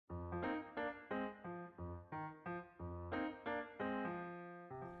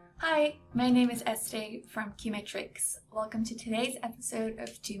Hi, my name is Estee from QMetrix. Welcome to today's episode of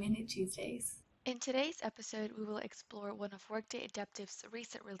 2-Minute Tuesdays. In today's episode, we will explore one of Workday Adaptive's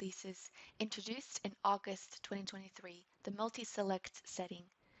recent releases, introduced in August 2023, the multi-select setting.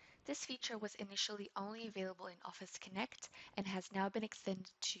 This feature was initially only available in OfficeConnect and has now been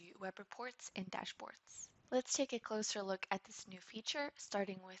extended to web reports and dashboards. Let's take a closer look at this new feature,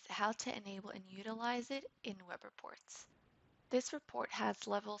 starting with how to enable and utilize it in web reports. This report has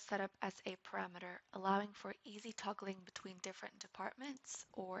levels set up as a parameter, allowing for easy toggling between different departments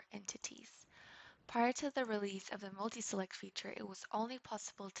or entities. Prior to the release of the multi-select feature, it was only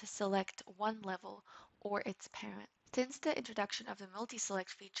possible to select one level or its parent. Since the introduction of the multi-select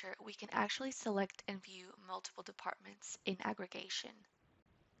feature, we can actually select and view multiple departments in aggregation.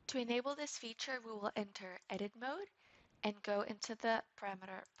 To enable this feature, we will enter Edit mode and go into the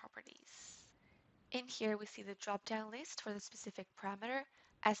parameter properties. In here, we see the drop-down list for the specific parameter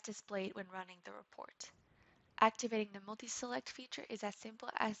as displayed when running the report. Activating the multi-select feature is as simple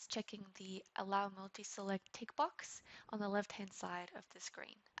as checking the Allow Multi-Select tick box on the left-hand side of the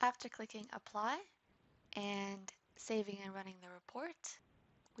screen. After clicking Apply and saving and running the report,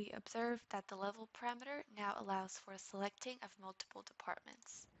 we observe that the level parameter now allows for selecting of multiple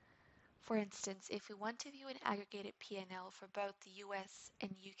departments. For instance, if we want to view an aggregated P&L for both the US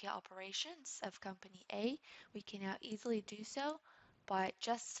and UK operations of Company A, we can now easily do so by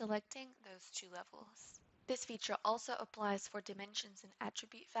just selecting those two levels. This feature also applies for dimensions and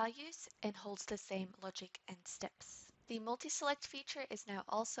attribute values and holds the same logic and steps. The multi-select feature is now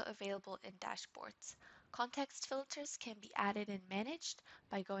also available in dashboards. Context filters can be added and managed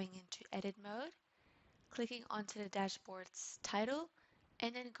by going into Edit mode, clicking onto the dashboard's title,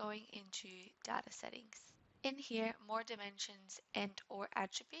 and then going into Data Settings. In here, more dimensions and/or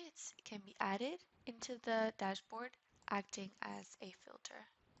attributes can be added into the dashboard, acting as a filter.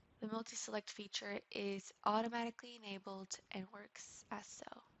 The multi-select feature is automatically enabled and works as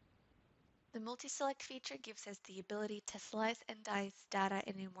so. The multi-select feature gives us the ability to slice and dice data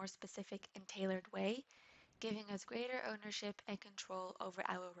in a more specific and tailored way, giving us greater ownership and control over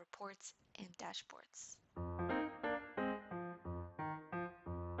our reports and dashboards.